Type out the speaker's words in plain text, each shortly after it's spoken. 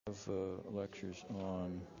Of lectures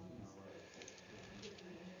on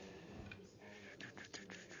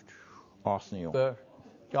Othniel.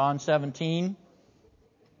 John 17.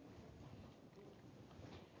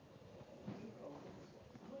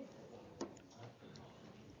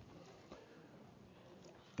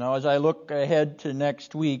 Now, as I look ahead to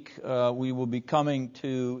next week, we will be coming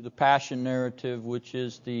to the Passion narrative, which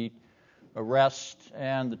is the arrest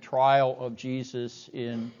and the trial of Jesus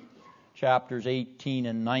in chapters 18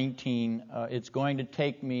 and 19. It's going to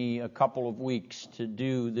take me a couple of weeks to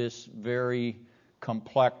do this very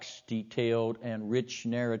complex, detailed, and rich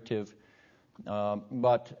narrative,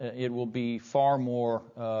 but it will be far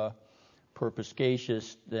more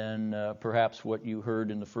perspicacious than perhaps what you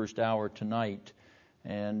heard in the first hour tonight.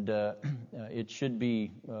 And it should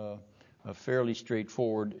be fairly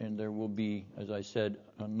straightforward, and there will be, as I said,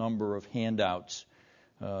 a number of handouts.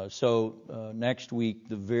 So next week,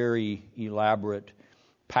 the very elaborate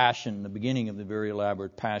Passion, the beginning of the very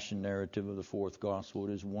elaborate Passion narrative of the fourth Gospel.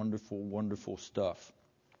 It is wonderful, wonderful stuff.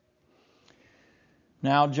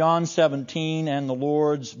 Now, John 17 and the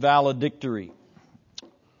Lord's valedictory.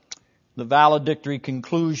 The valedictory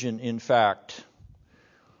conclusion, in fact.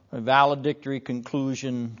 A valedictory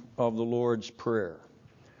conclusion of the Lord's Prayer.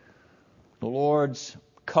 The Lord's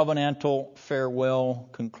covenantal farewell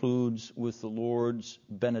concludes with the Lord's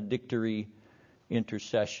benedictory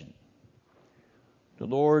intercession. The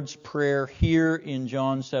Lord's Prayer here in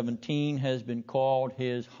John 17 has been called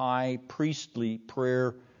His high priestly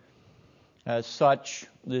prayer. As such,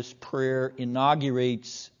 this prayer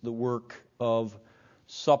inaugurates the work of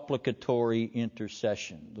supplicatory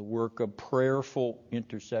intercession, the work of prayerful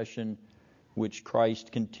intercession which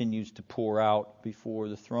Christ continues to pour out before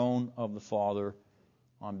the throne of the Father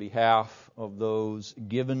on behalf of those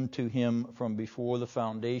given to Him from before the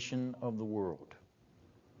foundation of the world.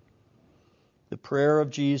 The prayer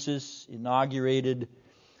of Jesus inaugurated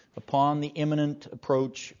upon the imminent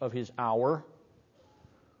approach of His hour.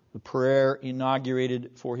 The prayer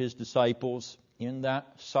inaugurated for His disciples in that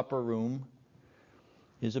supper room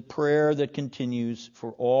is a prayer that continues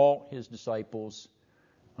for all His disciples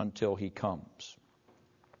until He comes.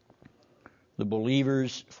 The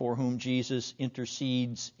believers for whom Jesus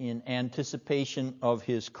intercedes in anticipation of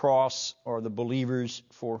His cross are the believers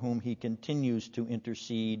for whom He continues to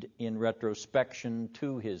intercede in retrospection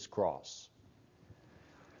to His cross.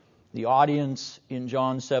 The audience in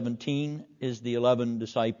John 17 is the 11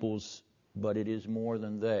 disciples, but it is more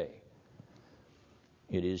than they.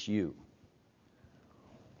 It is you.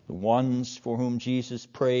 The ones for whom Jesus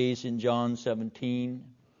prays in John 17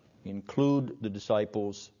 include the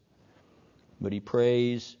disciples, but He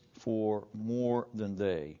prays for more than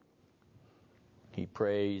they. He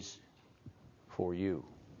prays for you.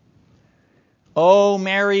 Oh,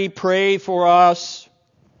 Mary, pray for us.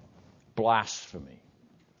 Blasphemy.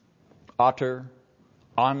 Utter,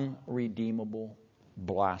 unredeemable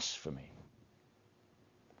blasphemy.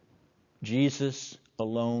 Jesus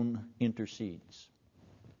alone intercedes.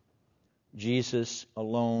 Jesus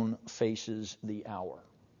alone faces the hour.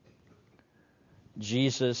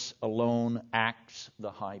 Jesus alone acts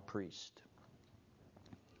the high priest.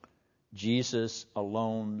 Jesus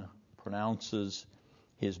alone pronounces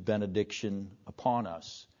His benediction upon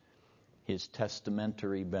us, His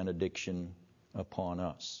testamentary benediction upon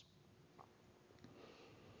us.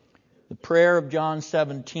 The prayer of John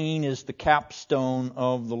 17 is the capstone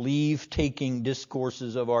of the leave-taking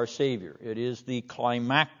discourses of our Savior. It is the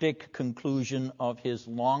climactic conclusion of His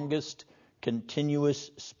longest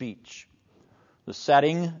continuous speech. The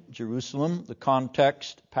setting, Jerusalem; the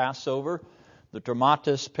context, Passover; the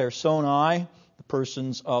dramatis personae, the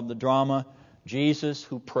persons of the drama; Jesus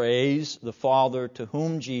who prays; the Father to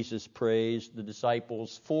whom Jesus prays; the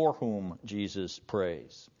disciples for whom Jesus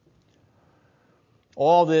prays.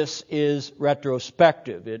 All this is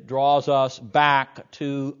retrospective. It draws us back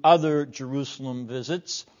to other Jerusalem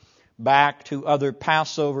visits, back to other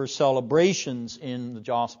Passover celebrations in the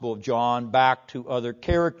Gospel of John, back to other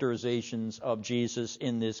characterizations of Jesus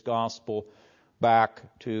in this Gospel, back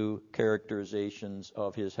to characterizations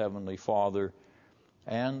of His Heavenly Father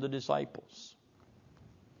and the disciples.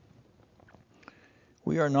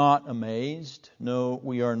 We are not amazed. No,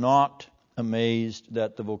 we are not amazed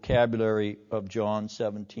that the vocabulary of John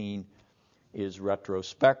 17 is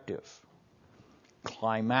retrospective,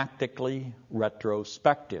 climactically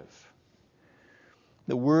retrospective.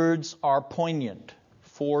 The words are poignant,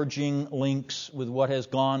 forging links with what has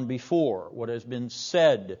gone before, what has been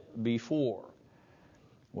said before,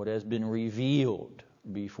 what has been revealed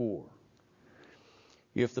before.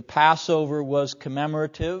 If the Passover was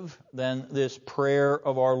commemorative, then this prayer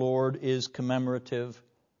of our Lord is commemorative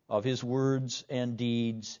of his words and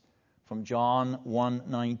deeds from John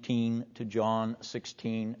 1:19 to John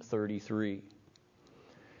 16:33.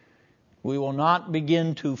 We will not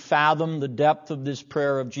begin to fathom the depth of this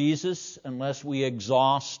prayer of Jesus unless we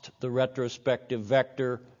exhaust the retrospective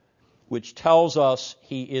vector, which tells us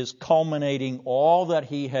he is culminating all that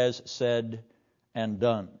he has said and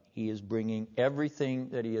done. He is bringing everything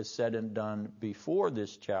that he has said and done before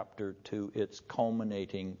this chapter to its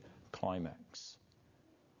culminating climax.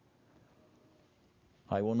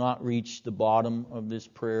 I will not reach the bottom of this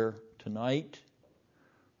prayer tonight.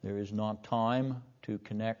 There is not time to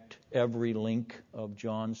connect every link of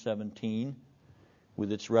John 17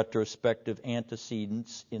 with its retrospective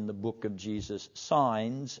antecedents in the book of Jesus'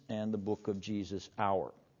 signs and the book of Jesus'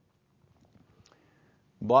 hour.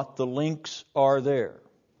 But the links are there,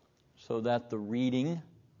 so that the reading,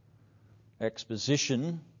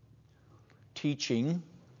 exposition, teaching,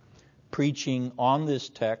 preaching on this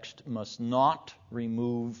text must not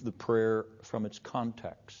remove the prayer from its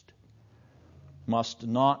context, must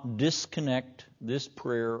not disconnect this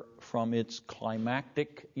prayer from its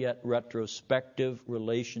climactic yet retrospective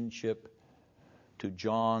relationship to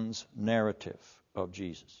John's narrative of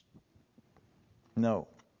Jesus. No.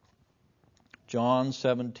 John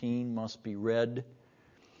 17 must be read,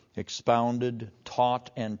 expounded, taught,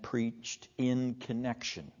 and preached in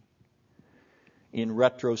connection, in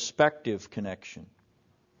retrospective connection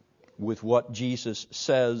with what Jesus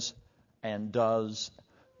says and does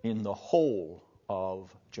in the whole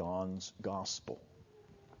of John's Gospel.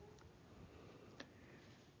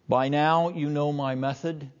 By now, you know my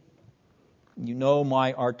method. You know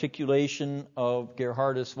my articulation of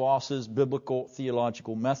Gerhardus Voss's biblical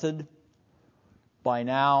theological method. By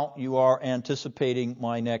now, you are anticipating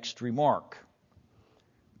my next remark.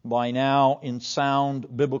 By now, in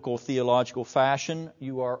sound biblical theological fashion,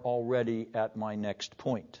 you are already at my next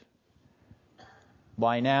point.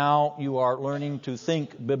 By now, you are learning to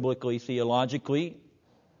think biblically theologically.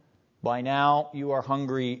 By now, you are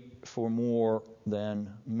hungry for more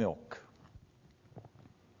than milk.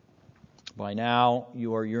 By now,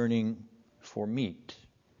 you are yearning for meat,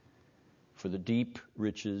 for the deep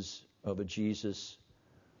riches of a Jesus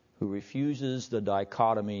who refuses the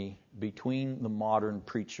dichotomy between the modern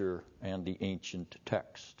preacher and the ancient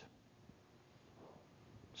text.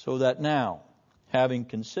 So that now, having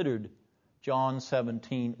considered John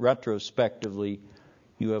 17 retrospectively,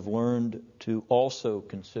 you have learned to also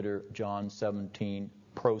consider John 17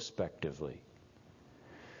 prospectively.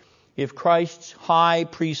 If Christ's high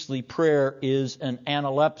priestly prayer is an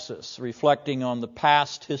analepsis reflecting on the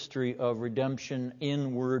past history of redemption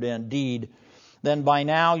in word and deed, then by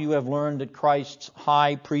now you have learned that Christ's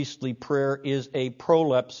high priestly prayer is a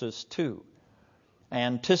prolepsis too,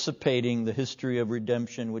 anticipating the history of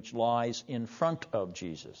redemption which lies in front of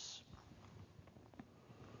Jesus.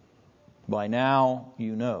 By now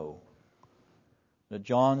you know that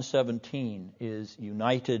John 17 is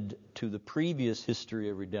united to the previous history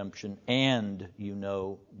of redemption, and you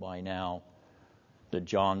know by now that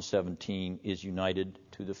John 17 is united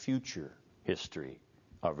to the future history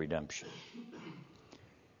of redemption.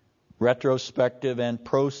 Retrospective and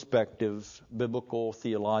prospective biblical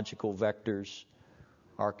theological vectors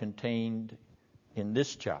are contained in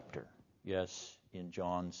this chapter, yes, in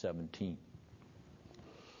John 17.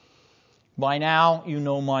 By now, you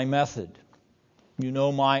know my method. You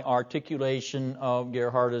know my articulation of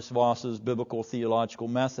Gerhardus Voss's biblical theological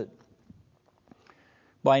method.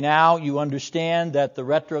 By now, you understand that the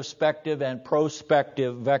retrospective and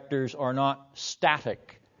prospective vectors are not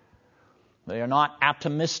static. They are not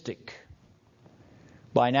atomistic.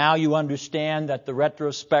 By now, you understand that the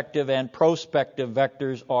retrospective and prospective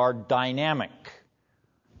vectors are dynamic.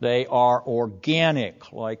 They are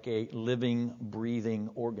organic, like a living, breathing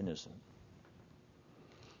organism.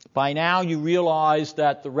 By now you realize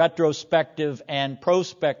that the retrospective and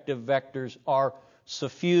prospective vectors are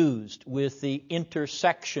suffused with the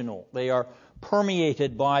intersectional. They are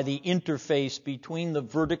permeated by the interface between the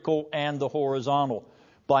vertical and the horizontal.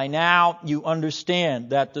 By now you understand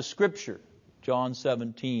that the Scripture, John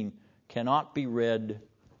 17, cannot be read,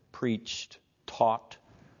 preached, taught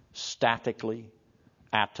statically,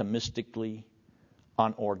 atomistically,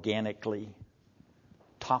 unorganically,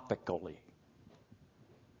 topically.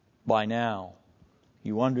 By now,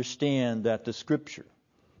 you understand that the Scripture,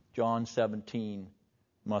 John 17,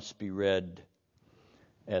 must be read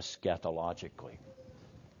eschatologically.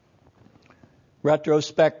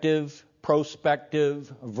 Retrospective,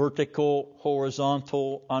 prospective, vertical,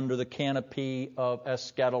 horizontal, under the canopy of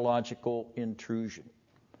eschatological intrusion.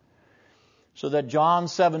 So that John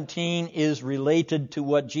 17 is related to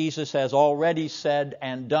what Jesus has already said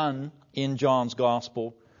and done in John's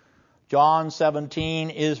Gospel. John 17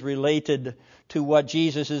 is related to what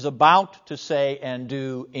Jesus is about to say and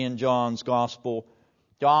do in John's Gospel.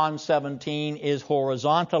 John 17 is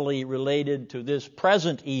horizontally related to this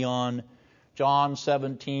present eon. John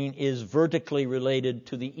 17 is vertically related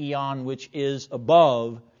to the eon which is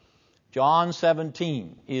above. John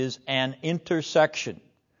 17 is an intersection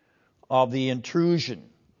of the intrusion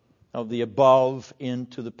of the above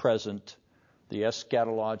into the present, the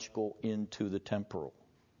eschatological into the temporal.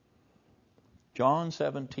 John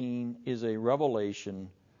 17 is a revelation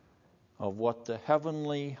of what the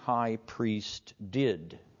heavenly high priest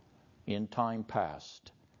did in time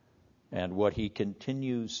past and what he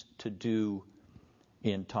continues to do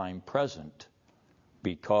in time present,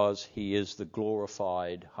 because he is the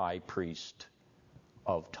glorified high priest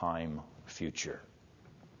of time future.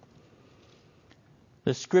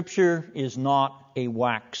 The Scripture is not a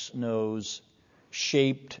wax nose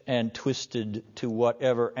shaped and twisted to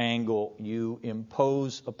whatever angle you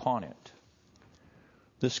impose upon it.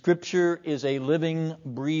 The Scripture is a living,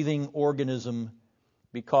 breathing organism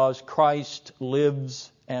because Christ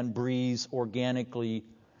lives and breathes organically,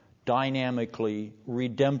 dynamically,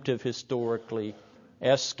 redemptive historically,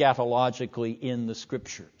 eschatologically in the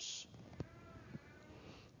Scriptures.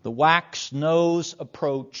 The wax nose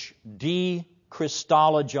approach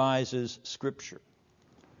de-Christologizes Scripture.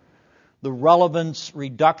 The relevance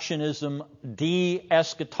reductionism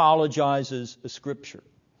de-eschatologizes the Scripture.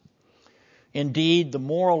 Indeed, the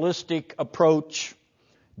moralistic approach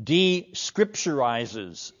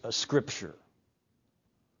de-scripturizes a Scripture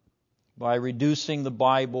by reducing the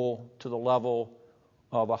Bible to the level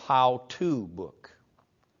of a how-to book.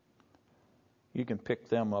 You can pick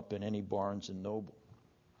them up in any Barnes and Noble.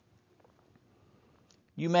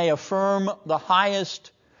 You may affirm the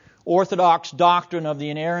highest orthodox doctrine of the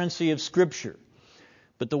inerrancy of Scripture,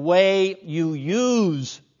 but the way you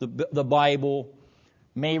use the Bible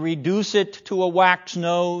may reduce it to a wax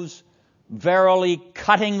nose, verily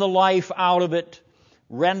cutting the life out of it,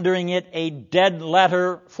 rendering it a dead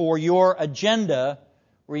letter for your agenda,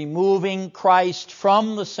 removing Christ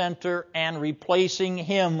from the center and replacing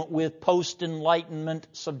him with post-Enlightenment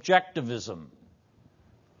subjectivism.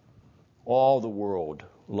 All the world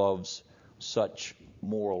loves such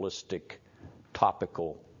moralistic,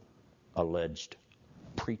 topical, alleged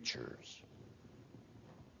preachers.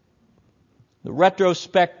 The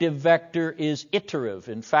retrospective vector is iterative,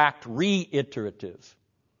 in fact, reiterative.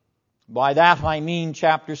 By that I mean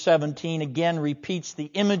chapter 17 again repeats the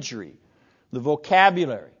imagery, the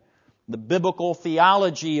vocabulary, the biblical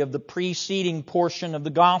theology of the preceding portion of the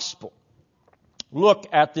gospel. Look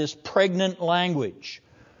at this pregnant language.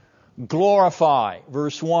 Glorify,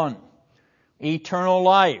 verse 1. Eternal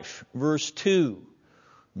life, verse 2.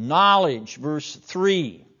 Knowledge, verse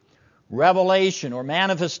 3. Revelation or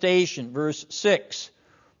manifestation, verse 6.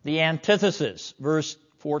 The antithesis, verse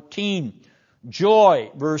 14.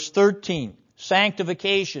 Joy, verse 13.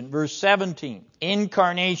 Sanctification, verse 17.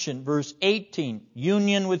 Incarnation, verse 18.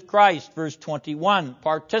 Union with Christ, verse 21.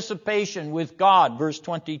 Participation with God, verse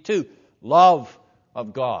 22. Love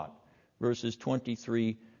of God, verses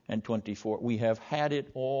 23 and 24. We have had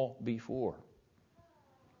it all before.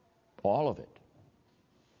 All of it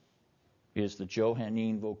is the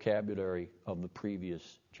Johannine vocabulary of the previous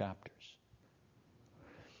chapters.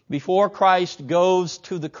 Before Christ goes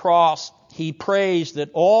to the cross, he prays that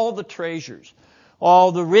all the treasures,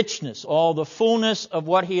 all the richness, all the fullness of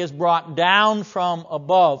what he has brought down from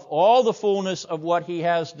above, all the fullness of what he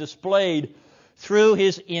has displayed through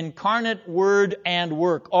his incarnate word and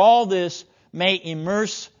work, all this may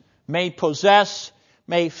immerse, may possess,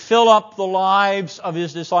 may fill up the lives of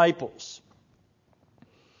his disciples.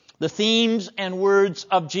 The themes and words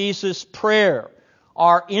of Jesus' prayer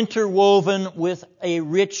are interwoven with a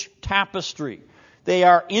rich tapestry. They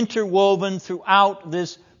are interwoven throughout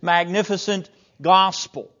this magnificent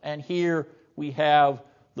gospel. And here we have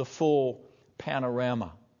the full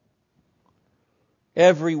panorama.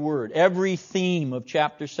 Every word, every theme of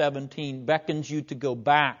chapter 17 beckons you to go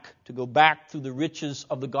back through the riches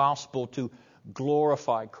of the gospel to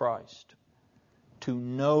glorify Christ, to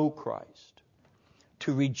know Christ,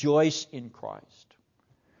 to rejoice in Christ,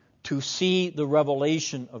 to see the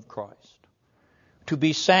revelation of Christ, to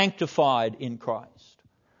be sanctified in Christ,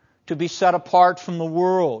 to be set apart from the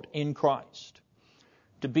world in Christ,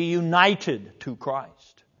 to be united to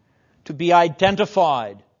Christ, to be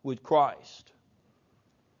identified with Christ,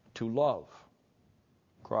 to love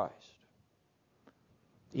Christ.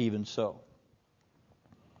 Even so,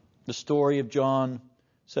 the story of John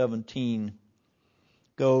 17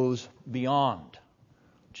 goes beyond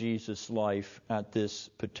Jesus' life at this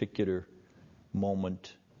particular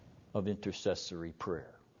moment of intercessory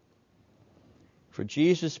prayer. For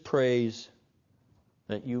Jesus prays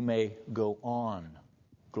that you may go on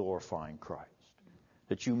glorifying Christ,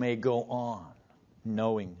 that you may go on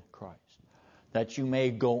knowing Christ, that you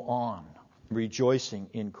may go on rejoicing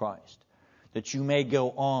in Christ, that you may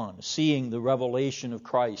go on seeing the revelation of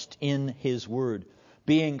Christ in His Word,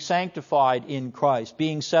 being sanctified in Christ,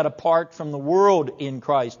 being set apart from the world in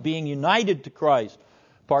Christ, being united to Christ,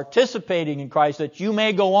 participating in Christ, that you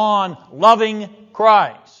may go on loving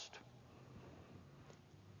Christ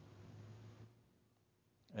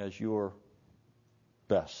as your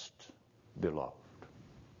best beloved.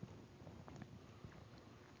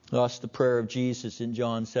 Thus, the prayer of Jesus in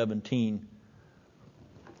John 17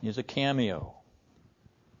 is a cameo.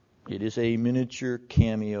 It is a miniature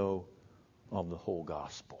cameo of the whole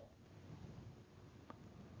gospel.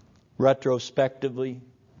 Retrospectively,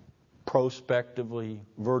 prospectively,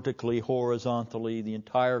 vertically, horizontally, the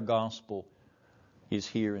entire gospel is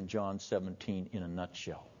here in John 17 in a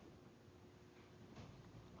nutshell.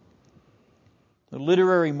 The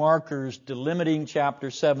literary markers delimiting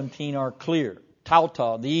chapter 17 are clear.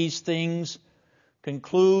 Tauta, these things,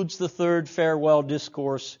 concludes the third farewell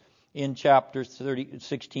discourse in chapter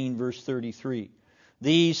 16, verse 33.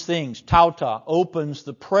 These things, tauta, opens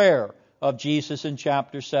the prayer of Jesus in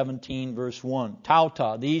chapter 17, verse 1.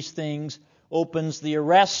 Tauta, these things, opens the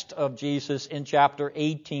arrest of Jesus in chapter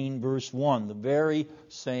 18, verse 1. The very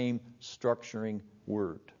same structuring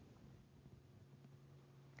word.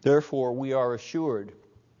 Therefore, we are assured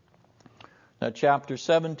that chapter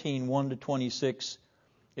 17, 1 to 26,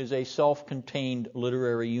 is a self-contained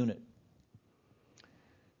literary unit.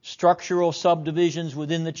 Structural subdivisions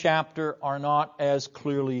within the chapter are not as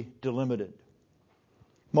clearly delimited.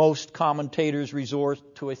 Most commentators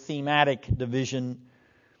resort to a thematic division,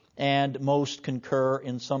 and most concur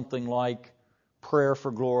in something like prayer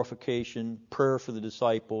for glorification, prayer for the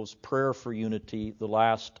disciples, prayer for unity, the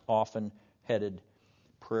last often headed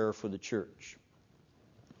prayer for the church.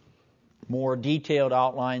 More detailed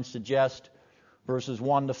outlines suggest verses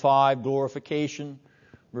 1 to 5, glorification,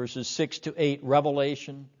 verses 6 to 8,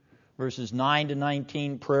 revelation, verses 9 to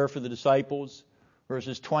 19, prayer for the disciples,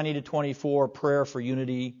 verses 20 to 24, prayer for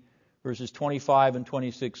unity, verses 25 and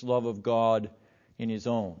 26, love of God in His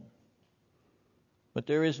own. But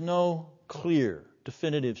there is no clear,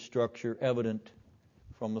 definitive structure evident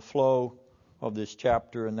from the flow of this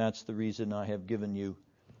chapter, and that's the reason I have given you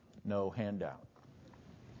no handout.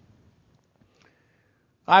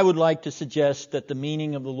 I would like to suggest that the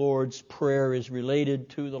meaning of the Lord's Prayer is related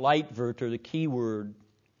to the Leitwörter, the key word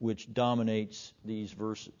which dominates these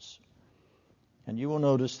verses. And you will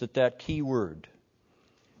notice that that key word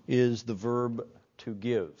is the verb to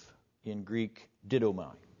give, in Greek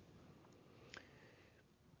didomai.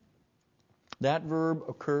 That verb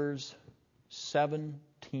occurs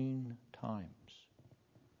 17 times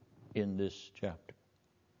in this chapter.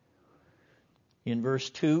 In verse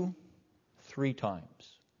 2, 3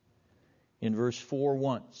 times. In verse 4,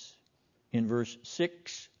 once. In verse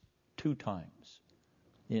 6, 2 times.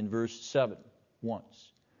 In verse 7,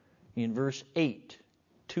 once. In verse 8,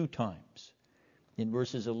 2 times. In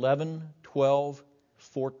verses 11, 12,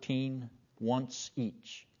 14, once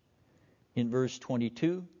each. In verse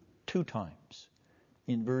 22, 2 times.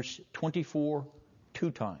 In verse 24,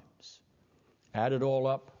 2 times. Add it all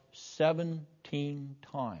up, 17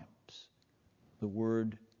 times. The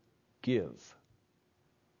word give,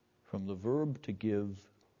 from the verb to give,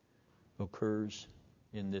 occurs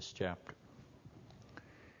in this chapter.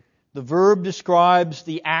 The verb describes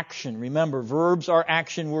the action. Remember, verbs are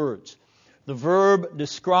action words. The verb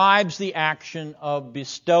describes the action of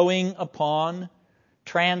bestowing upon,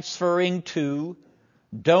 transferring to,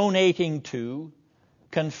 donating to,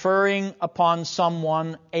 conferring upon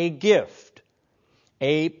someone a gift,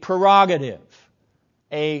 a prerogative,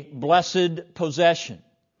 a blessed possession.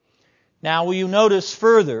 Now, will you notice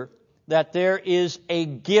further that there is a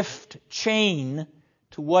gift chain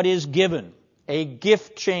to what is given? A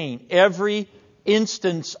gift chain. Every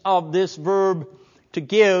instance of this verb to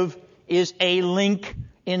give is a link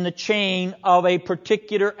in the chain of a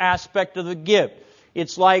particular aspect of the gift.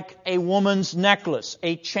 It's like a woman's necklace,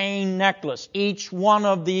 a chain necklace. Each one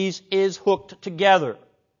of these is hooked together.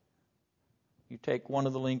 You take one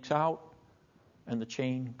of the links out, and the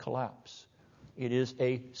chain collapses. It is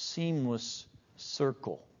a seamless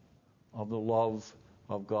circle of the love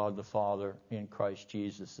of God the Father in Christ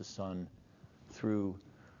Jesus the Son through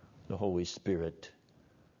the Holy Spirit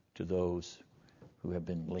to those who have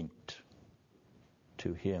been linked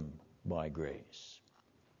to Him by grace.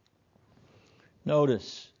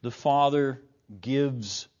 Notice, the Father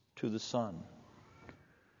gives to the Son.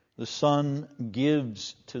 The Son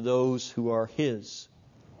gives to those who are His.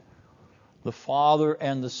 The Father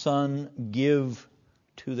and the Son give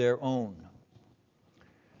to their own.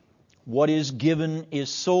 What is given is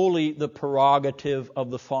solely the prerogative of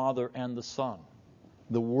the Father and the Son.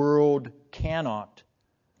 The world cannot,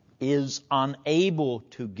 is unable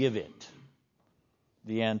to give it.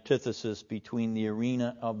 The antithesis between the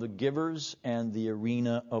arena of the givers and the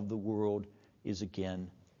arena of the world is again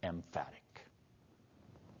emphatic.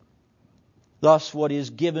 Thus, what is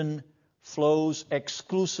given flows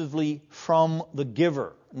exclusively from the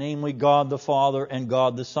giver, namely God the Father and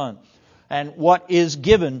God the Son. And what is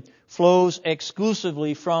given flows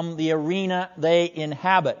exclusively from the arena they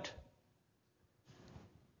inhabit.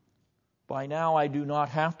 By now, I do not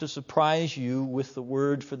have to surprise you with the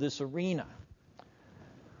word for this arena.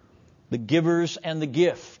 The givers and the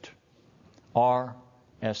gift are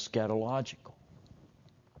eschatological.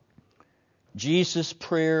 Jesus'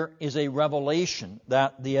 prayer is a revelation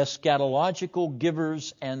that the eschatological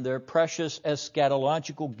givers and their precious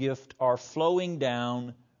eschatological gift are flowing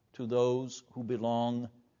down to those who belong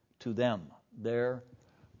to them, their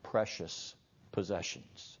precious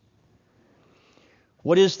possessions.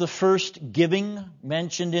 What is the first giving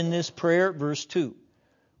mentioned in this prayer? Verse 2.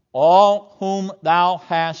 All whom thou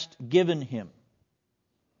hast given him.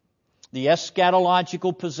 The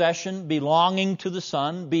eschatological possession belonging to the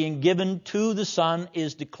Son, being given to the Son,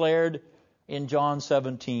 is declared in John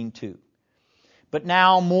 17:2. But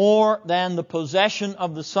now more than the possession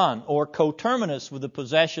of the Son, or coterminous with the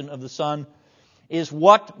possession of the Son, is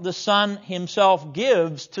what the Son Himself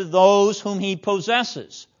gives to those whom He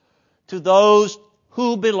possesses, to those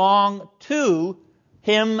who belong to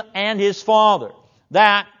Him and His Father,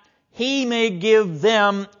 that He may give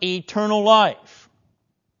them eternal life.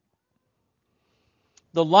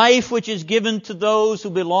 The life which is given to those who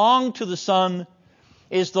belong to the Son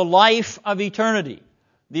is the life of eternity,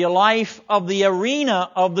 the life of the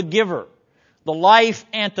arena of the giver, the life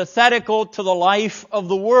antithetical to the life of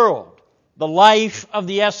the world, the life of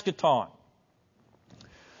the eschaton.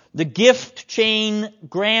 The gift chain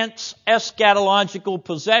grants eschatological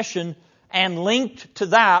possession, and linked to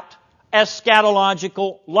that,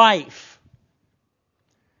 eschatological life.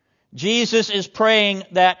 Jesus is praying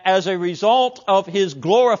that as a result of His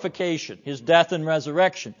glorification, His death and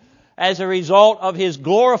resurrection, as a result of His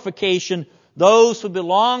glorification, those who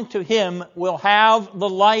belong to Him will have the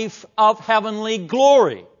life of heavenly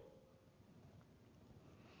glory.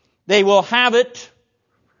 They will have it.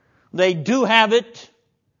 They do have it.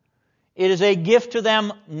 It is a gift to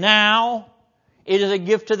them now. It is a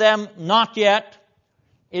gift to them not yet.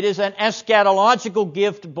 It is an eschatological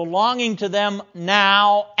gift belonging to them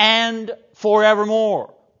now and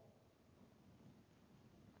forevermore.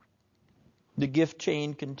 The gift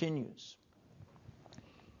chain continues.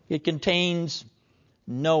 It contains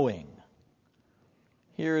knowing.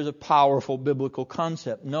 Here is a powerful biblical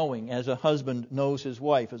concept, knowing, as a husband knows his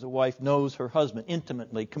wife, as a wife knows her husband,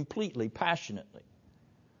 intimately, completely, passionately.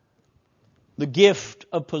 The gift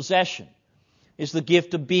of possession is the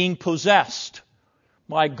gift of being possessed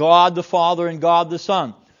by God the Father and God the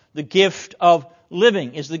Son. The gift of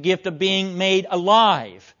living is the gift of being made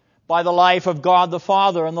alive by the life of God the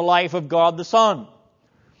Father and the life of God the Son.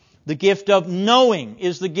 The gift of knowing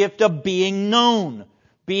is the gift of being known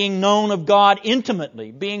of God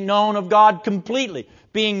intimately, being known of God completely,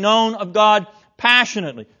 being known of God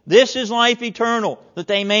passionately. This is life eternal, that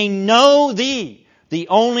they may know Thee, the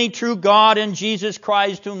only true God, and Jesus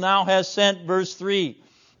Christ whom Thou hast sent. Verse 3.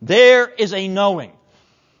 There is a knowing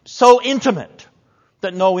so intimate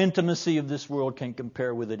that no intimacy of this world can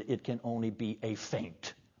compare with it. It can only be a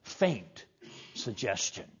faint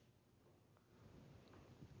suggestion.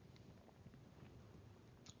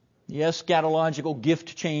 The eschatological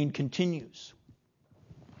gift chain continues.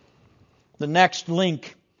 The next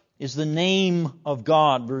link is the name of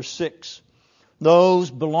God, verse 6. Those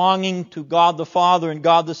belonging to God the Father and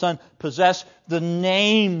God the Son possess the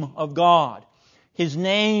name of God. His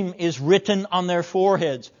name is written on their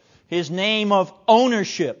foreheads. His name of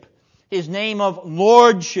ownership, His name of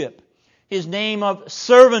lordship, His name of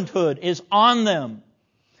servanthood is on them.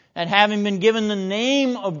 And having been given the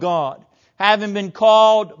name of God, having been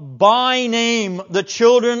called by name the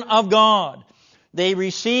children of God, they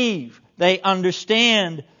receive, they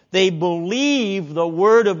understand, they believe the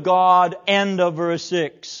Word of God. End of verse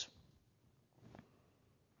 6.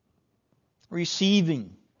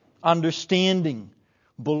 Receiving, understanding,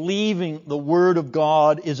 believing the Word of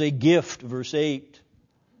God is a gift, verse 8.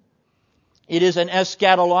 It is an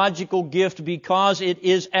eschatological gift because it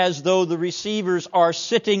is as though the receivers are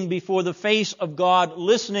sitting before the face of God,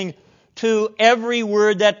 listening to every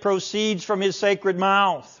word that proceeds from His sacred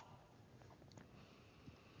mouth.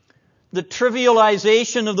 The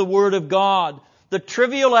trivialization of the Word of God, the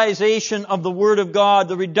trivialization of the Word of God,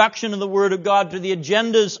 the reduction of the Word of God to the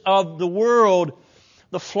agendas of the world,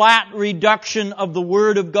 the flat reduction of the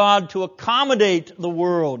Word of God to accommodate the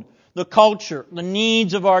world, the culture, the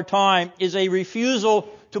needs of our time, is a refusal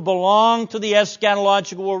to belong to the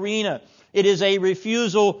eschatological arena. It is a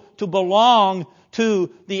refusal to belong to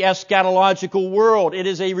the eschatological world. It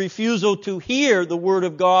is a refusal to hear the Word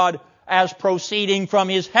of God as proceeding from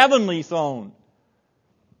His heavenly throne.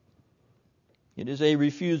 It is a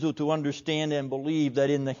refusal to understand and believe that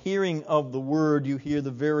in the hearing of the Word you hear the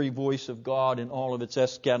very voice of God in all of its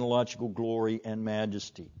eschatological glory and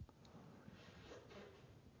majesty.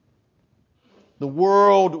 The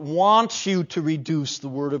world wants you to reduce the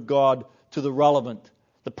Word of God to the relevant,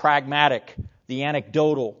 the pragmatic, the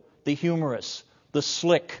anecdotal, the humorous, the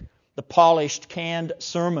slick, the polished, canned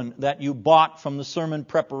sermon that you bought from the sermon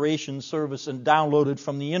preparation service and downloaded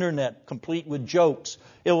from the internet, complete with jokes,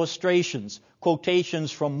 illustrations,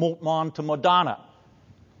 quotations from Moltmann to Madonna.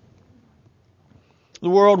 The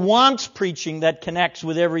world wants preaching that connects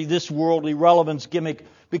with every this worldly relevance gimmick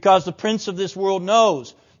because the prince of this world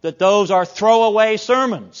knows that those are throwaway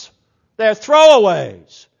sermons. They're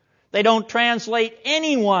throwaways. They don't translate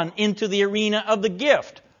anyone into the arena of the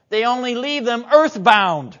gift. They only leave them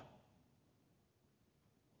earthbound.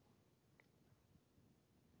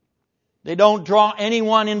 They don't draw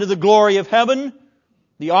anyone into the glory of heaven,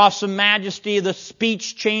 the awesome majesty of the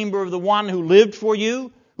speech chamber of the one who lived for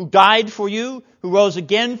you, who died for you, who rose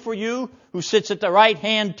again for you, who sits at the right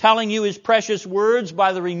hand telling you His precious words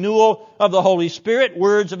by the renewal of the Holy Spirit,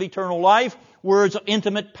 words of eternal life, words of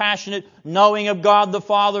intimate, passionate knowing of God the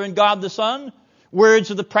Father and God the Son,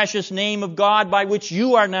 words of the precious name of God by which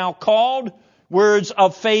you are now called, words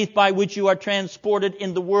of faith by which you are transported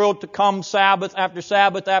in the world to come Sabbath after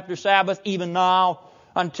Sabbath after Sabbath, even now,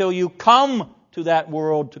 until you come to that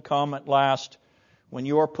world to come at last, when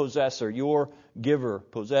your possessor, your giver,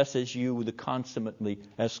 possesses you with a consummately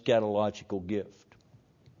eschatological gift.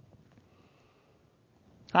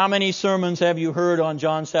 How many sermons have you heard on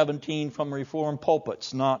John 17 from Reformed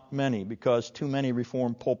pulpits? Not many, because too many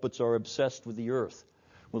Reformed pulpits are obsessed with the earth,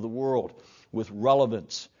 with the world, with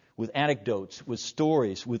relevance, with anecdotes, with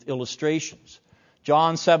stories, with illustrations.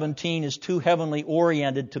 John 17 is too heavenly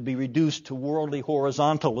oriented to be reduced to worldly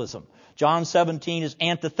horizontalism. John 17 is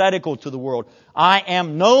antithetical to the world. I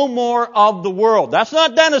am no more of the world. That's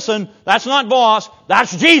not Dennison. That's not Voss.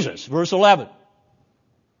 That's Jesus. Verse 11.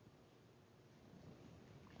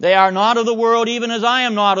 They are not of the world even as I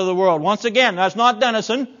am not of the world. Once again, that's not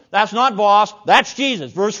Dennison. That's not Voss. That's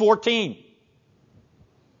Jesus. Verse 14.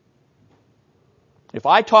 If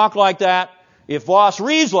I talk like that, if Voss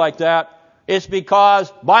reads like that, it's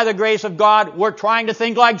because, by the grace of God, we're trying to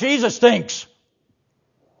think like Jesus thinks.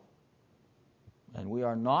 And we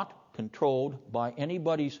are not controlled by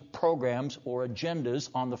anybody's programs or agendas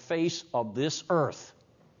on the face of this earth.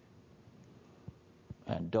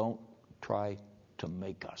 And don't try to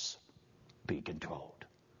make us be controlled.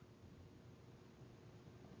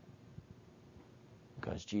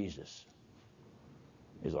 Because Jesus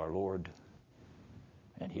is our Lord,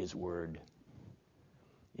 and His Word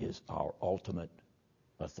is our ultimate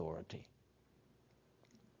authority.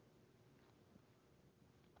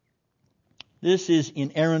 This is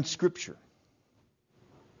inerrant Scripture.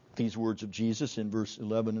 These words of Jesus in verse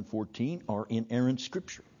 11 and 14 are inerrant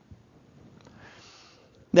Scripture.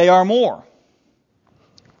 They are more.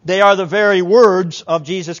 They are the very words of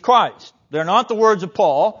Jesus Christ. They're not the words of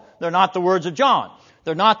Paul. They're not the words of John.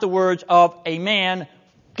 They're not the words of a man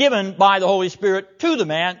given by the Holy Spirit to the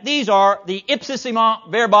man. These are the ipsissima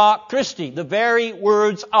verba Christi, the very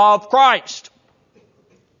words of Christ.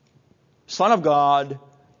 Son of God,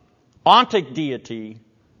 ontic deity,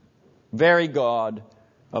 very God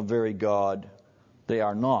of very God. They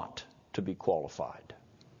are not to be qualified.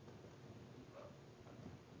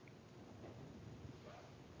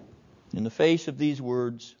 In the face of these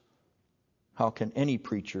words, how can any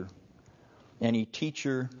preacher, any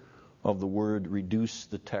teacher of the Word reduce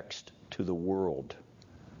the text to the world?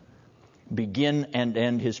 Begin and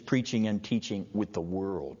end his preaching and teaching with the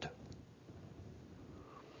world.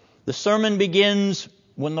 The sermon begins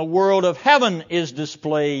when the world of heaven is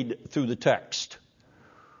displayed through the text.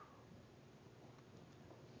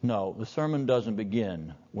 No, the sermon doesn't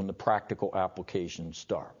begin when the practical application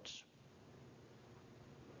starts.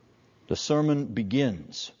 The sermon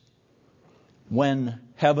begins when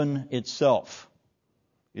heaven itself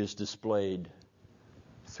is displayed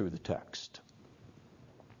through the text.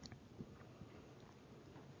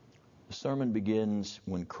 The sermon begins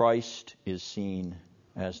when Christ is seen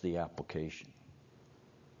as the application.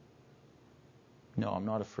 No, I'm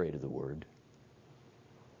not afraid of the Word.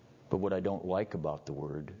 But what I don't like about the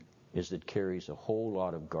Word is it carries a whole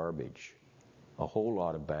lot of garbage, a whole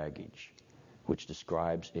lot of baggage, which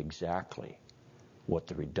describes exactly what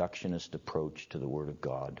the reductionist approach to the Word of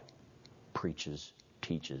God preaches,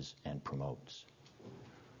 teaches, and promotes.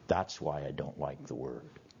 That's why I don't like the Word.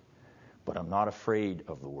 But I'm not afraid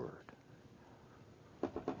of the Word.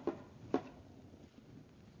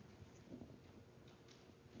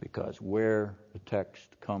 Because where the text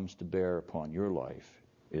comes to bear upon your life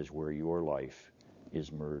is where your life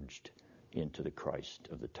is merged into the Christ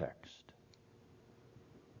of the text.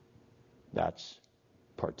 That's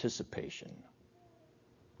participation,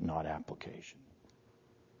 not application.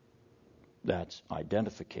 That's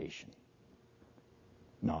identification,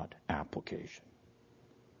 not application.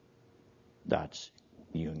 That's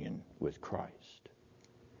union with Christ,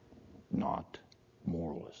 not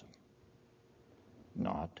moralism,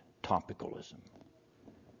 not topicalism,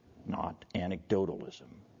 not anecdotalism,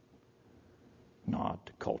 not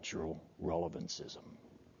cultural relevancism.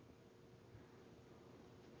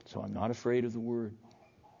 So I'm not afraid of the Word,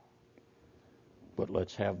 but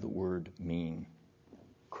let's have the Word mean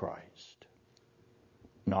Christ.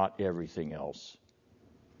 Not everything else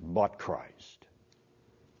but Christ.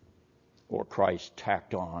 Or Christ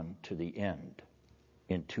tacked on to the end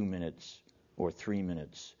in 2 minutes or 3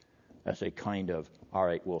 minutes as a kind of, all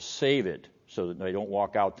right, we'll save it so that they don't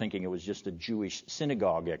walk out thinking it was just a Jewish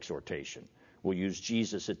synagogue exhortation. We'll use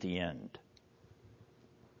Jesus at the end.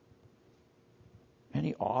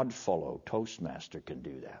 Any oddfellow Toastmaster can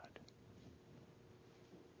do that.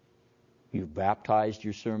 You've baptized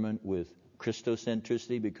your sermon with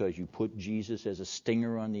Christocentricity because you put Jesus as a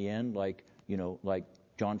stinger on the end, like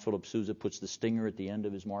John Philip Sousa puts the stinger at the end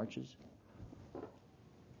of his marches.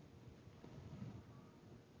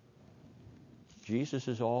 Jesus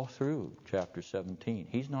is all through chapter 17.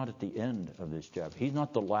 He's not at the end of this chapter. He's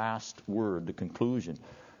not the last word, the conclusion.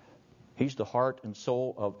 He's the heart and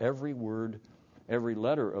soul of every word, every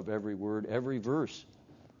letter of every word, every verse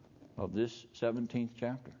of this 17th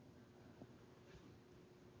chapter.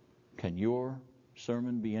 Can your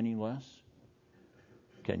sermon be any less?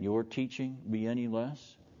 Can your teaching be any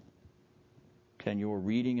less? Can your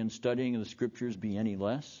reading and studying of the Scriptures be any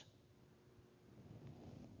less?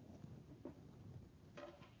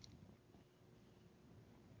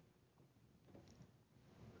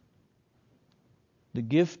 The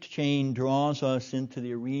gift chain draws us into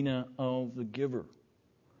the arena of the giver.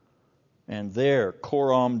 And there,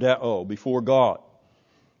 coram deo, before God,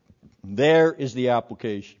 there is the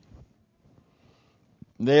application.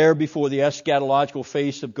 There, before the eschatological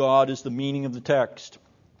face of God, is the meaning of the text.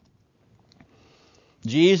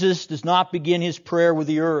 Jesus does not begin his prayer with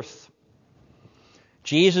the earth.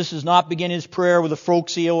 Jesus does not begin his prayer with a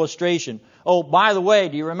folksy illustration. Oh, by the way,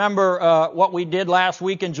 do you remember what we did last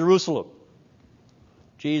week in Jerusalem?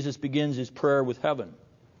 Jesus begins his prayer with heaven,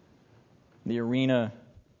 the arena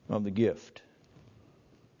of the gift.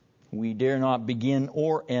 We dare not begin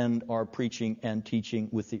or end our preaching and teaching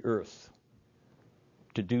with the earth.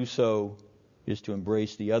 To do so is to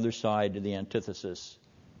embrace the other side of the antithesis,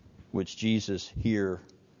 which Jesus here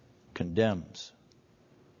condemns.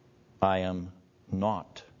 I am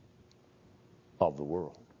not of the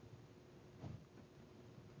world.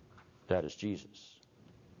 That is Jesus.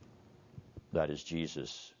 That is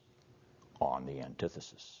Jesus on the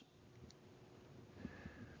antithesis.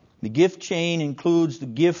 The gift chain includes the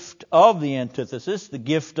gift of the antithesis, the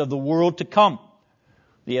gift of the world to come,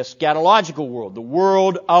 the eschatological world, the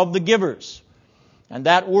world of the givers. And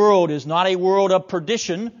that world is not a world of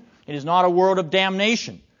perdition. It is not a world of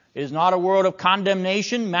damnation. It is not a world of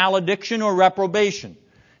condemnation, malediction, or reprobation.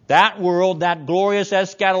 That world, that glorious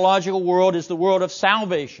eschatological world, is the world of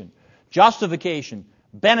salvation, justification,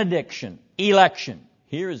 benediction, election.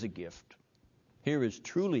 Here is a gift. Here is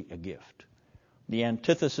truly a gift. The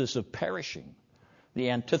antithesis of perishing, the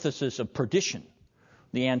antithesis of perdition,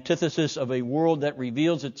 the antithesis of a world that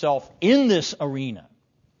reveals itself in this arena.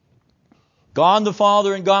 God the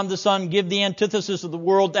Father and God the Son give the antithesis of the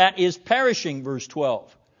world that is perishing, verse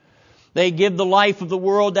 12. They give the life of the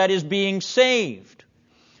world that is being saved.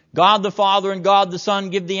 God the Father and God the Son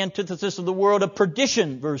give the antithesis of the world of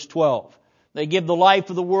perdition, verse 12. They give the life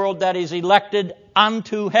of the world that is elected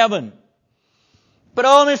unto heaven. But,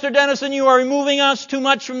 oh, Mr. Dennison, you are removing us too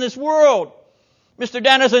much from this world. Mr.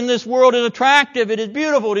 Dennison, this world is attractive, it is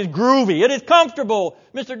beautiful, it is groovy, it is comfortable.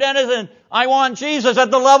 Mr. Dennison, I want Jesus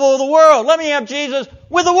at the level of the world. Let me have Jesus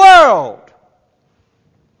with the world.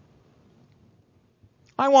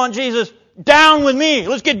 I want Jesus down with me.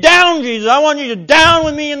 Let's get down, Jesus. I want you to down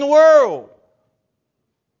with me in the world.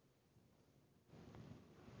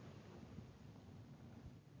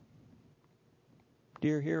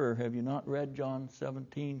 Dear hearer, have you not read John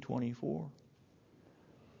 17:24?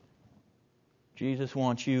 Jesus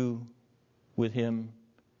wants you with Him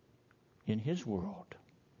in His world.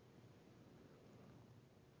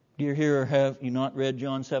 Dear hearer, have you not read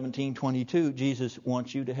John 17:22? Jesus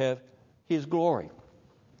wants you to have His glory.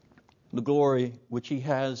 The glory which He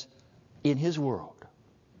has in His world.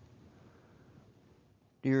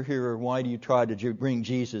 Dear hearer, why do you try to bring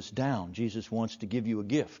Jesus down? Jesus wants to give you a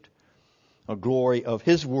gift. A glory of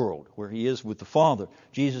His world, where He is with the Father.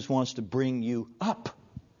 Jesus wants to bring you up.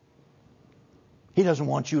 He doesn't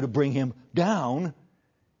want you to bring Him down.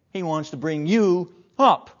 He wants to bring you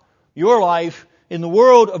up. Your life in the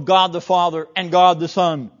world of God the Father and God the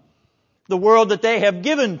Son. The world that they have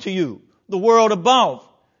given to you. The world above.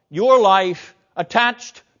 Your life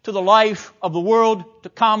attached to the life of the world to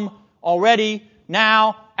come already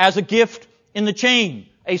now as a gift in the chain.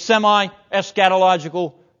 A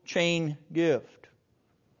semi-eschatological chain gift.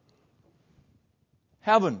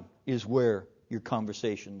 Heaven is where your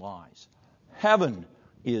conversation lies. Heaven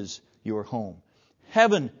is your home.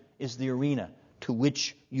 Heaven is the arena to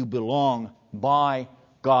which you belong by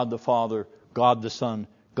God the Father, God the Son,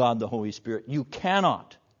 God the Holy Spirit. You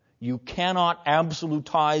cannot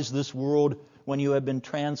absolutize this world when you have been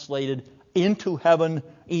translated into heaven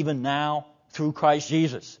even now through Christ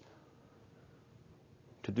Jesus.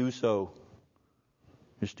 To do so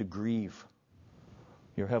is to grieve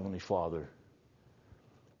your Heavenly Father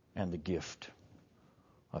and the gift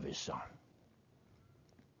of His Son.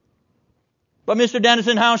 But Mr.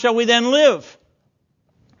 Dennison, how shall we then live?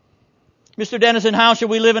 Mr. Dennison, how shall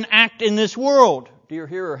we live and act in this world? Dear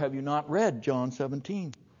hearer, have you not read John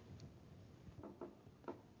 17?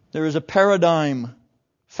 There is a paradigm,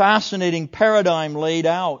 fascinating paradigm laid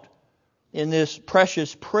out in this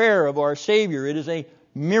precious prayer of our Savior. It is a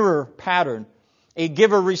mirror pattern, a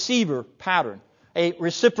giver-receiver pattern, a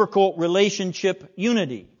reciprocal relationship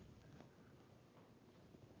unity.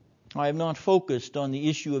 I have not focused on the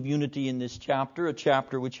issue of unity in this chapter, a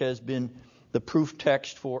chapter which has been the proof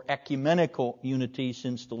text for ecumenical unity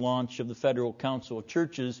since the launch of the Federal Council of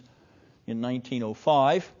Churches in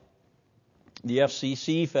 1905. The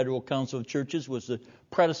FCC, Federal Council of Churches, was the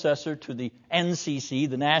predecessor to the NCC,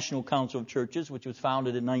 the National Council of Churches, which was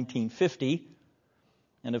founded in 1950.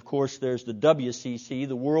 And of course, there's the WCC,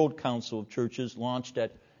 the World Council of Churches, launched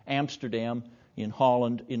at Amsterdam in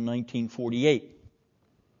Holland in 1948.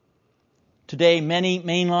 Today, many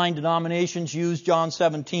mainline denominations use John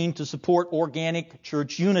 17 to support organic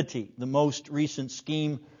church unity. The most recent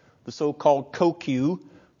scheme, the so-called COCU,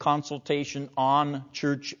 Consultation on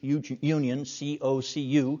Church Union,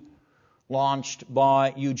 COCU, launched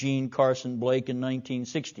by Eugene Carson Blake in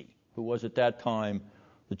 1960, who was at that time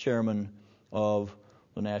the chairman of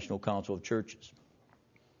the National Council of Churches.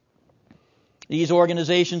 These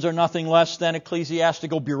organizations are nothing less than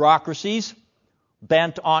ecclesiastical bureaucracies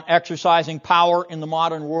bent on exercising power in the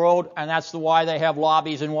modern world, and that's why they have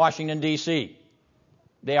lobbies in Washington, D.C.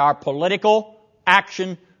 They are political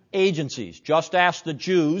action agencies. Just ask the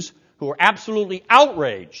Jews, who are absolutely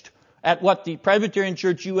outraged at what the Presbyterian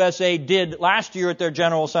Church USA did last year at their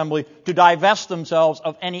General Assembly to divest themselves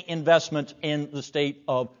of any investment in the state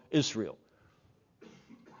of Israel.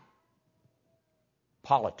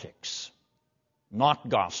 Politics, not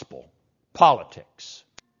gospel. Politics.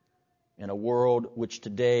 In a world which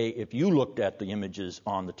today, if you looked at the images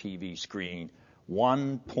on the TV screen,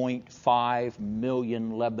 1.5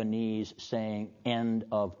 million Lebanese saying end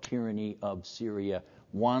of tyranny of Syria,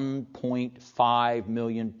 1.5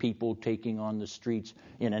 million people taking on the streets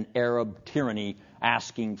in an Arab tyranny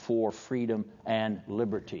asking for freedom and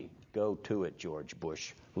liberty. Go to it, George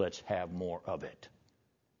Bush. Let's have more of it.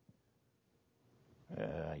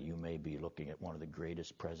 You may be looking at one of the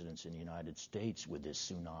greatest presidents in the United States with this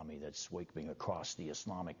tsunami that's sweeping across the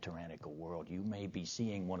Islamic tyrannical world. You may be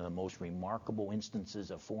seeing one of the most remarkable instances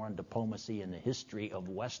of foreign diplomacy in the history of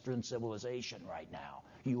Western civilization right now.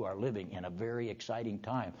 You are living in a very exciting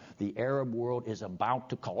time. The Arab world is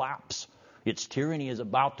about to collapse. Its tyranny is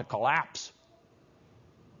about to collapse.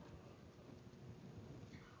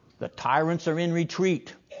 The tyrants are in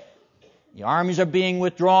retreat. The armies are being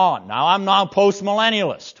withdrawn. Now, I'm not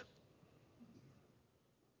post-millennialist.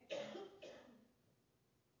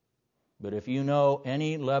 But if you know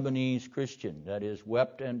any Lebanese Christian that has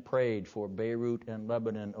wept and prayed for Beirut and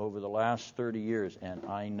Lebanon over the last 30 years, and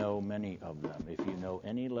I know many of them, if you know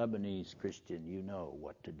any Lebanese Christian, you know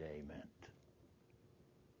what today meant.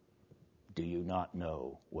 Do you not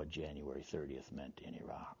know what January 30th meant in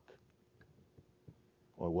Iraq?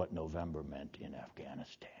 Or what November meant in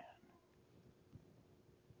Afghanistan?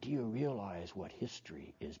 Do you realize what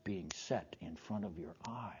history is being set in front of your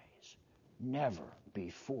eyes? Never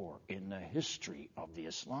before in the history of the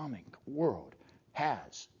Islamic world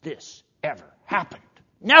has this ever happened.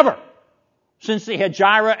 Never! Since the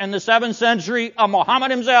Hijra in the 7th century of Muhammad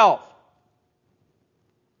himself.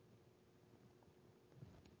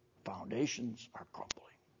 Foundations are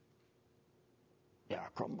crumbling. They are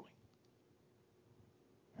crumbling.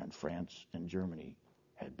 And France and Germany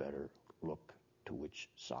had better look to which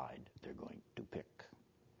side they're going to pick.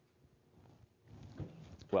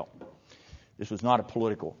 Well, this was not a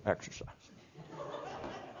political exercise.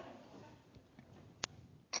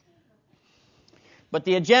 But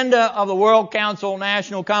the agenda of the World Council,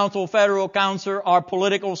 National Council, Federal Council are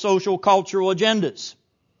political, social, cultural agendas.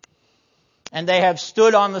 And they have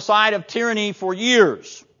stood on the side of tyranny for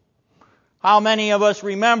years. How many of us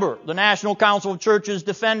remember the National Council of Churches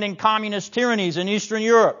defending communist tyrannies in Eastern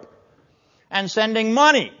Europe and sending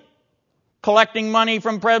money, collecting money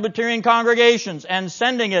from Presbyterian congregations and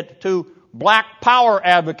sending it to black power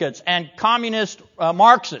advocates and communist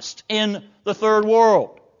Marxists in the Third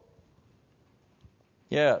World?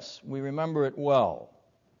 Yes, we remember it well,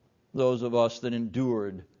 those of us that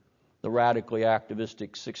endured the radically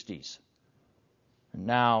activistic 60s. And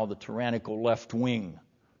now the tyrannical left wing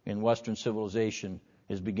in Western civilization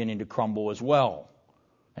is beginning to crumble as well.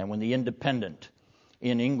 And when the Independent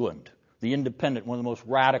in England, the Independent, one of the most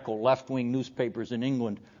radical left-wing newspapers in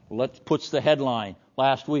England, puts the headline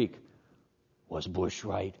last week, "Was Bush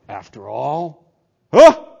right after all?"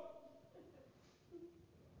 Huh?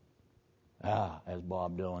 As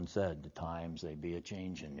Bob Dylan said, the times they be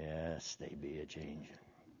a-changin'. Yes, they be a-changin'.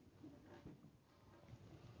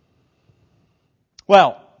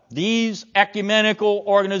 Well, these ecumenical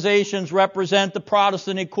organizations represent the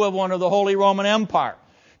Protestant equivalent of the Holy Roman Empire.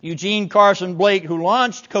 Eugene Carson Blake, who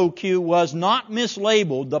launched COQ, was not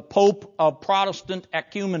mislabeled the Pope of Protestant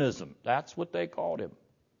ecumenism. That's what they called him.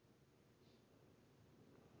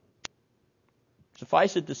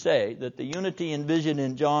 Suffice it to say that the unity envisioned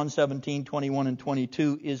in John 17:21 and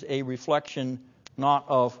 22 is a reflection not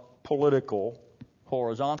of political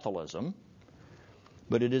horizontalism,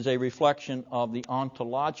 but it is a reflection of the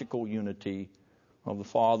ontological unity of the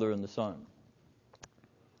Father and the Son.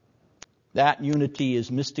 That unity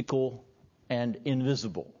is mystical and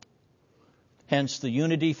invisible. Hence, the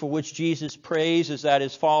unity for which Jesus prays is that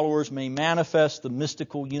his followers may manifest the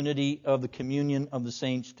mystical unity of the communion of the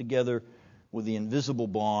saints together with the invisible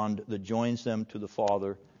bond that joins them to the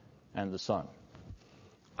Father and the Son.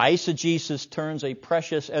 Eisegesis turns a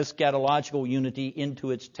precious eschatological unity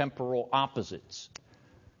into its temporal opposites.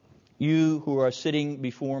 You who are sitting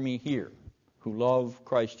before me here, who love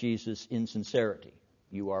Christ Jesus in sincerity,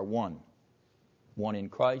 you are one. One in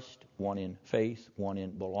Christ, one in faith, one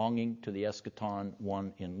in belonging to the eschaton,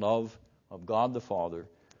 one in love of God the Father,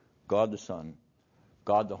 God the Son,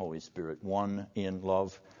 God the Holy Spirit, one in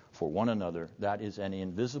love for one another. That is an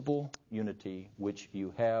invisible unity which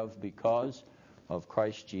you have because of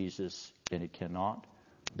Christ Jesus, and it cannot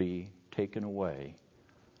be taken away,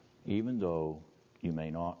 even though you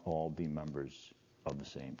may not all be members of the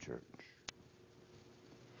same church.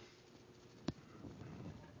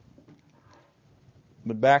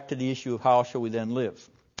 But back to the issue of how shall we then live,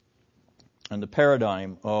 and the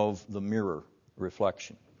paradigm of the mirror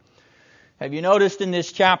reflection. Have you noticed in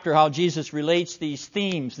this chapter how Jesus relates these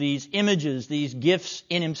themes, these images, these gifts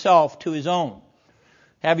in himself to his own?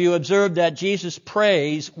 Have you observed that Jesus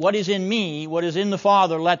prays, what is in me, what is in the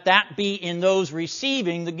Father, let that be in those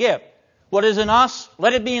receiving the gift. What is in us,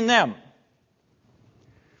 let it be in them.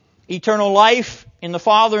 Eternal life in the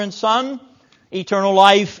Father and Son, eternal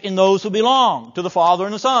life in those who belong to the Father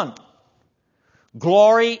and the Son.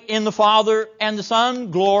 Glory in the Father and the Son,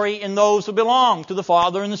 glory in those who belong to the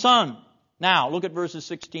Father and the Son. Now, look at verses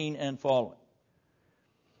 16 and following.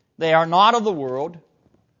 They are not of the world,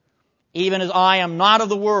 even as I am not of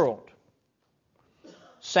the world.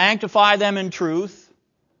 Sanctify them in truth.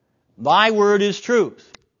 Thy word is truth.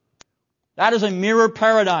 That is a mirror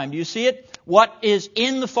paradigm. Do you see it? What is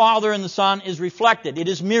in the Father and the Son is reflected. It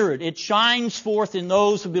is mirrored. It shines forth in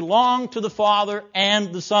those who belong to the Father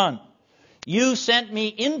and the Son. You sent me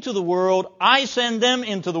into the world. I send them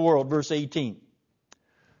into the world. Verse 18.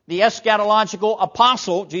 the eschatological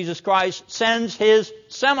apostle, Jesus Christ, sends his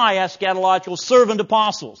semi-eschatological servant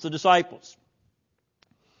apostles, the disciples.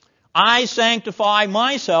 I sanctify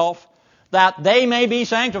myself that they may be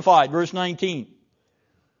sanctified. Verse 19.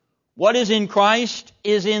 What is in Christ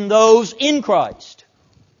is in those in Christ.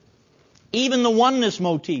 Even the oneness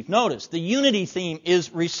motif. Notice, the unity theme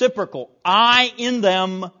is reciprocal. I in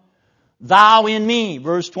them, thou in me.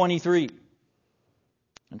 Verse 23.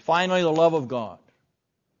 And finally, the love of God.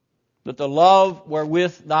 That the love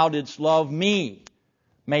wherewith thou didst love me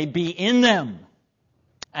may be in them,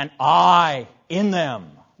 and I in them.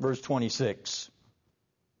 Verse 26.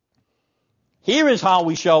 Here is how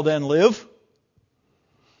we shall then live.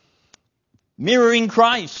 Mirroring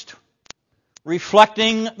Christ,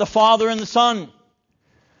 reflecting the Father and the Son,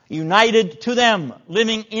 united to them,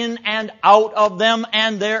 living in and out of them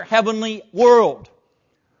and their heavenly world.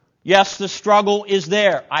 Yes, the struggle is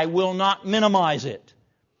there. I will not minimize it.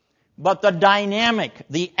 But the dynamic,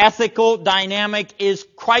 the ethical dynamic is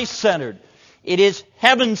Christ-centered. It is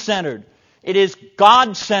heaven-centered. It is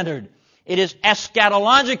God-centered. It is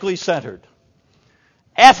eschatologically centered.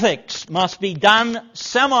 Ethics must be done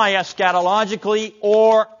semi-eschatologically,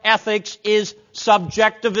 or ethics is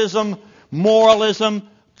subjectivism, moralism,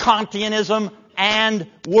 Kantianism, and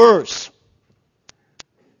worse.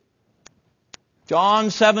 John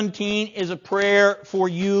 17 is a prayer for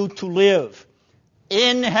you to live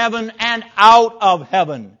in heaven and out of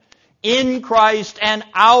heaven, in Christ and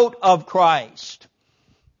out of Christ,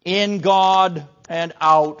 in God and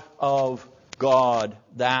out of God.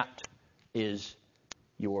 That is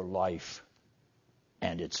your life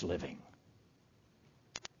and its living.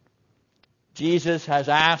 Jesus has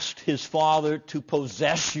asked his Father to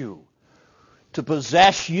possess you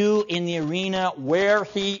in the arena where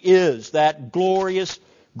he is, that glorious,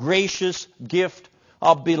 gracious gift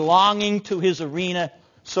of belonging to his arena,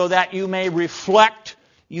 so that you may reflect,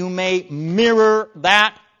 you may mirror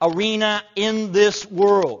that arena in this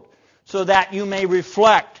world, so that you may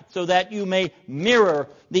reflect, so that you may mirror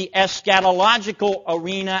the eschatological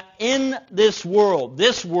arena in this world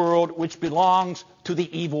which belongs to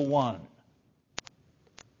the evil one.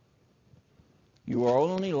 You are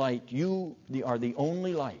only light. You are the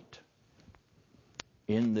only light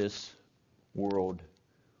in this world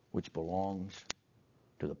which belongs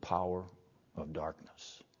to the power of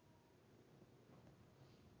darkness.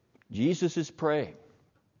 Jesus is praying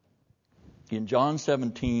in John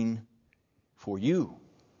 17 for you.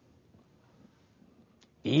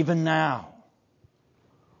 Even now,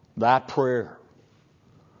 that prayer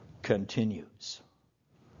continues.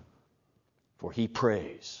 For he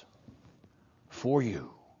prays for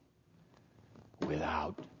you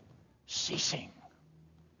without ceasing.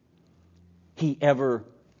 He ever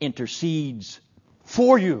intercedes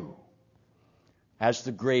for you as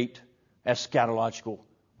the great eschatological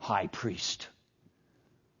high priest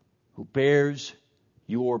who bears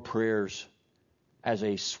your prayers as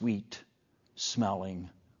a sweet smelling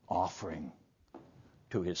offering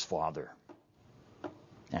to his Father,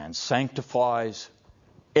 and sanctifies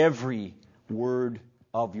every word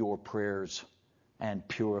of your prayers and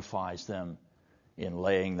purifies them in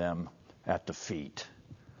laying them at the feet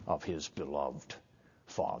of his beloved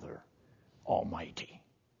Father Almighty.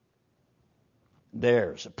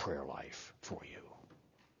 There's a prayer life for you.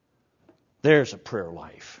 There's a prayer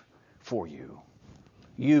life for you.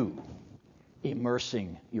 You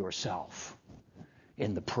immersing yourself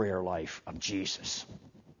in the prayer life of Jesus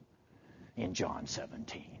in John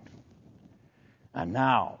 17. And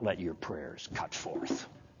now let your prayers cut forth.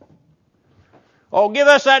 Oh, give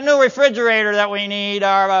us that new refrigerator that we need,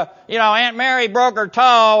 or, Aunt Mary broke her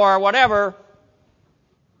toe, or whatever.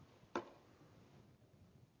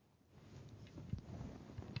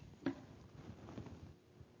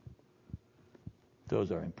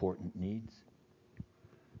 Those are important needs.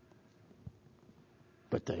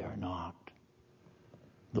 But they are not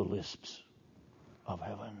the lisps of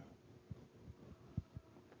heaven.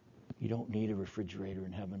 You don't need a refrigerator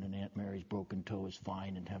in heaven, and Aunt Mary's broken toe is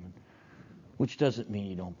fine in heaven. Which doesn't mean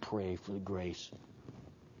you don't pray for the grace.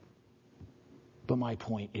 But my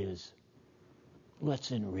point is,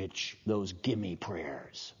 let's enrich those gimme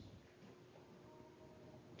prayers.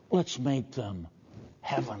 Let's make them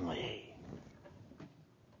heavenly.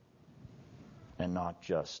 And not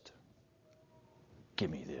just,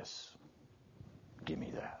 give me this, give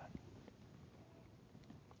me that.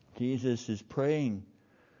 Jesus is praying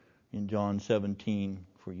in John 17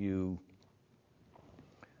 for you,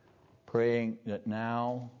 praying that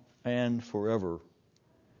now and forever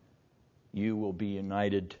you will be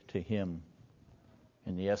united to him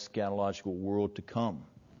in the eschatological world to come.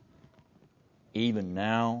 even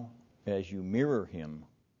now as you mirror him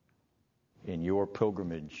in your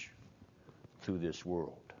pilgrimage through this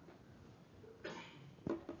world.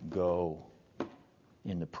 Go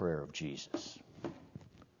in the prayer of Jesus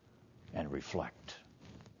and reflect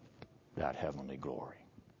that heavenly glory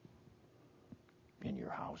in your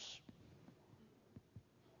house,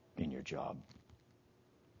 in your job,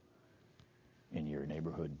 in your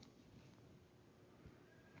neighborhood,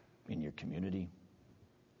 in your community,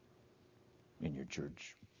 in your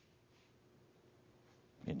church,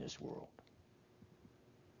 in this world.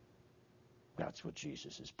 That's what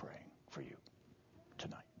Jesus is praying for you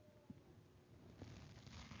tonight.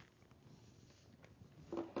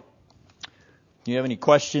 Do you have any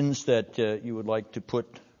questions that you would like to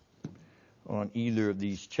put on either of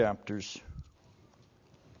these chapters?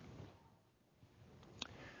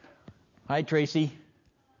 Hi, Tracy.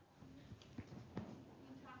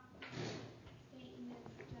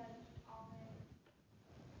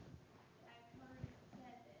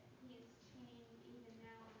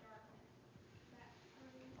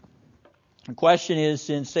 The question is,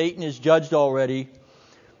 since Satan is judged already,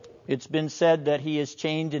 it's been said that he is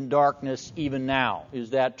chained in darkness even now. Is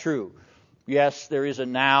that true? Yes, there is a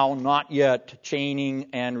now, not yet, chaining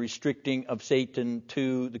and restricting of Satan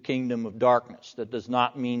to the kingdom of darkness. That does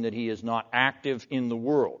not mean that he is not active in the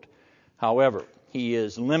world. However, he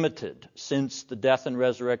is limited since the death and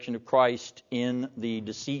resurrection of Christ in the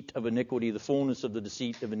deceit of iniquity, the fullness of the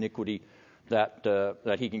deceit of iniquity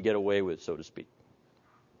that he can get away with, so to speak.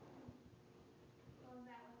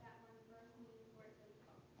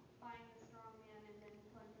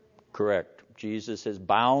 Correct. Jesus has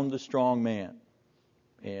bound the strong man,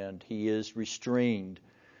 and he is restrained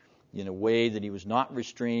in a way that he was not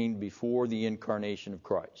restrained before the incarnation of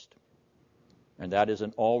Christ. And that is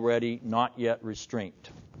an already not yet restraint.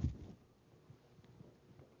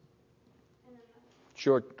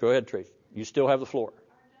 Sure, go ahead, Tracy. You still have the floor.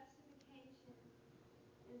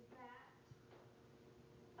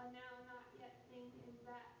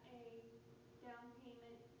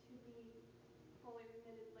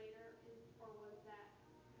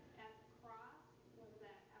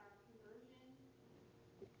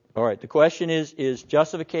 All right, the question is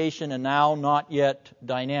justification a now not yet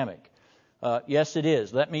dynamic? Yes, it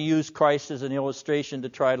is. Let me use Christ as an illustration to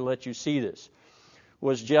try to let you see this.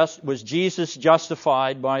 Was Jesus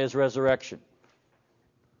justified by his resurrection?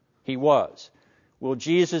 He was. Will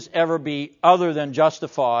Jesus ever be other than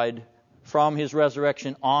justified from his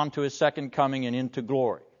resurrection on to his second coming and into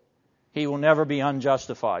glory? He will never be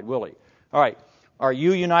unjustified, will he? All right. Are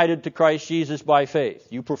you united to Christ Jesus by faith?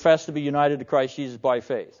 You profess to be united to Christ Jesus by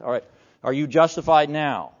faith. All right. Are you justified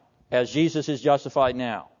now, as Jesus is justified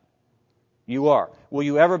now? You are. Will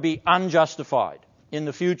you ever be unjustified in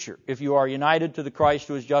the future if you are united to the Christ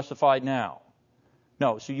who is justified now?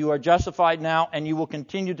 No. So you are justified now, and you will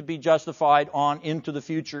continue to be justified on into the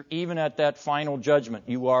future, even at that final judgment.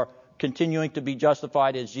 You are continuing to be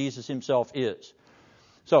justified as Jesus himself is.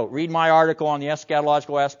 So, read my article on the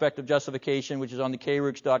eschatological aspect of justification, which is on the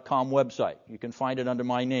krooks.com website. You can find it under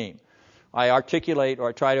my name. I articulate, or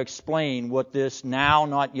I try to explain, what this now,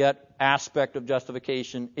 not yet aspect of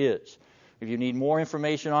justification is. If you need more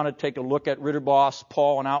information on it, take a look at Ritterboss,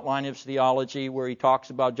 Paul, An Outline of His Theology, where he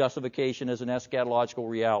talks about justification as an eschatological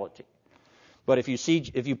reality. But if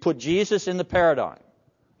you put Jesus in the paradigm,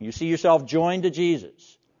 you see yourself joined to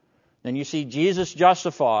Jesus, then you see Jesus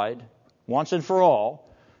justified once and for all.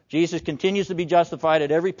 Jesus continues to be justified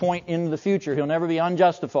at every point in the future. He'll never be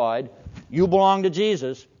unjustified. You belong to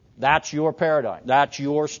Jesus. That's your paradigm. That's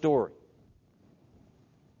your story.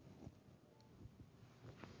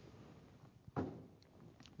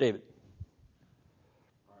 David.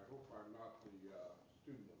 I hope I'm not the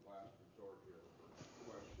student of last resort here for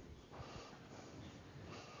questions.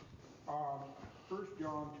 1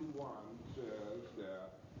 John 2:1 says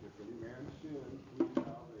that if any man sins, we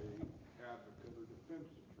have an advocate or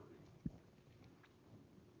defense attorney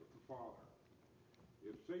with the Father.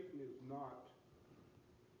 If Satan is not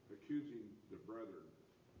accusing the brethren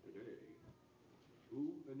today,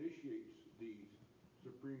 who initiates these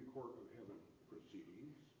Supreme Court of Heaven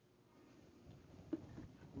proceedings?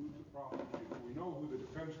 Who's the prosecutor? We know who the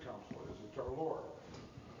defense counsel is. It's our Lord.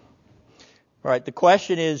 All right, the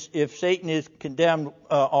question is, if Satan is condemned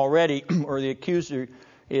already, or the accuser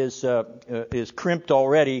is crimped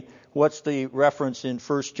already, what's the reference in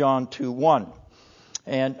 1 John 2:1?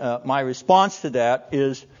 And my response to that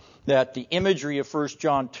is that the imagery of 1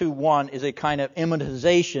 John 2:1 is a kind of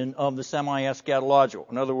immanentization of the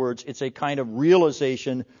semi-eschatological. In other words, it's a kind of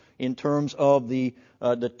realization in terms of the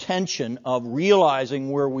tension of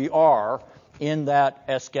realizing where we are in that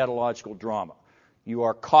eschatological drama. You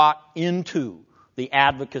are caught into the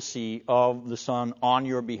advocacy of the Son on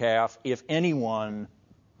your behalf if anyone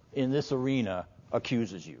in this arena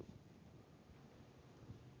accuses you.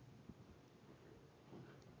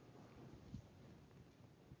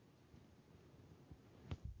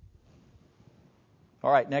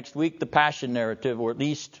 All right, next week, the Passion narrative, or at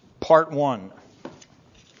least part 1.